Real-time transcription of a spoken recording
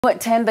At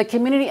 10, the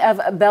community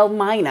of Belle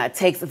Mina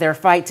takes their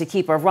fight to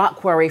keep a rock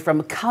quarry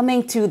from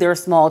coming to their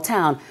small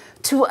town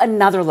to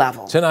another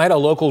level. Tonight, a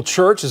local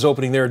church is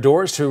opening their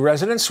doors to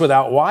residents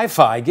without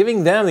Wi-Fi,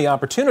 giving them the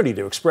opportunity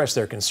to express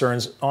their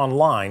concerns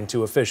online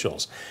to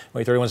officials.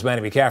 WAAY 31's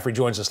Mina McCaffrey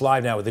joins us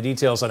live now with the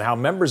details on how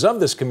members of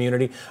this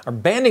community are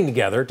banding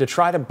together to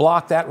try to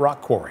block that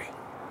rock quarry.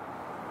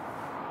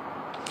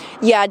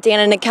 Yeah, Dan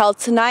and Nikel,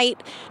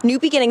 tonight, New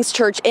Beginnings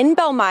Church in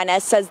Belle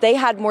Mina says they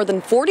had more than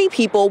 40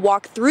 people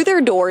walk through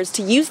their doors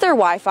to use their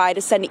Wi-Fi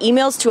to send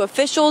emails to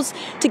officials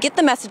to get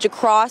the message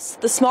across.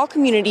 The small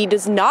community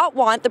does not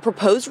want the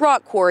proposed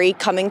rock quarry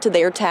coming to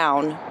their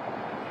town.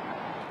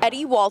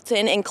 Eddie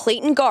Walton and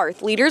Clayton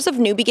Garth, leaders of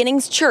New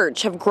Beginnings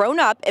Church, have grown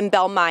up in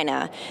Belle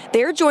Mina.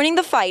 They're joining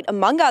the fight,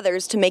 among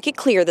others, to make it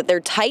clear that their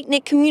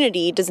tight-knit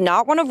community does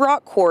not want a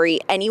rock quarry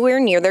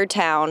anywhere near their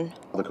town.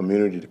 The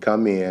community to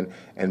come in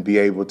and be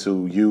able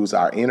to use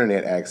our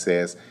internet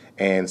access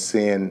and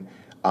send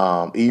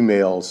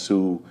emails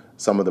to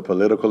some of the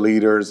political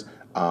leaders,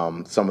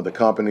 some of the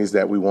companies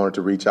that we wanted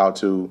to reach out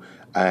to,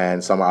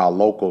 and some of our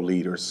local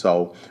leaders.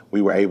 So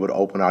we were able to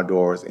open our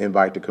doors,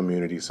 invite the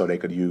community so they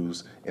could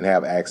use and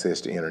have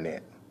access to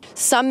internet.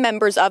 Some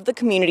members of the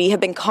community have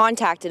been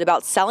contacted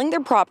about selling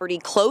their property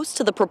close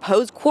to the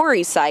proposed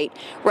quarry site.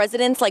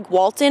 Residents like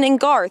Walton and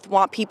Garth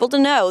want people to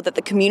know that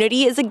the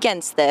community is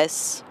against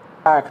this.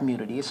 Our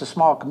community, it's a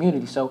small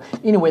community, so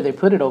anywhere they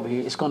put it over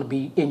here, it's going to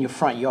be in your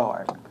front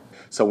yard.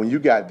 So when you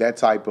got that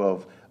type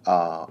of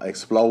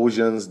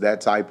explosions,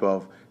 that type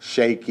of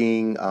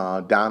shaking,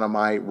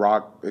 dynamite,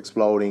 rock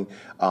exploding,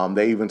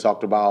 they even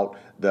talked about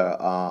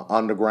the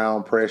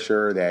underground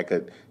pressure that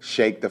could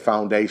shake the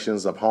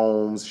foundations of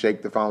homes,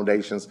 shake the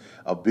foundations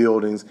of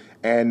buildings.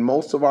 And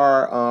most of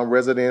our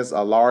residents,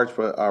 a large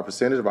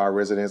percentage of our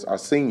residents are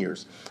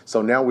seniors.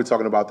 So now we're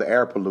talking about the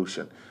air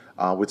pollution.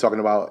 We're talking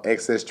about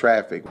excess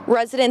traffic.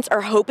 Residents are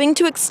hoping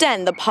to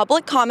extend the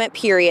public comment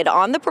period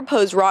on the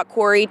proposed rock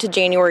quarry to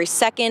January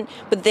 2nd,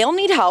 but they'll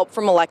need help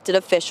from elected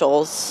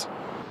officials.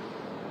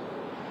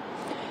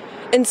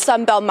 And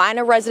some Belle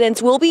Mina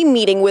residents will be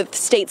meeting with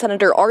State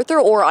Senator Arthur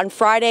Orr on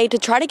Friday to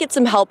try to get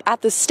some help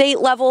at the state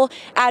level,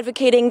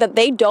 advocating that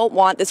they don't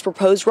want this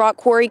proposed rock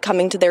quarry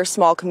coming to their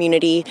small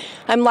community.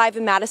 I'm live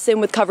in Madison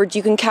with coverage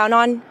you can count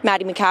on.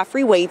 Maddie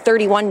McCaffrey, WAAY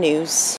 31 News.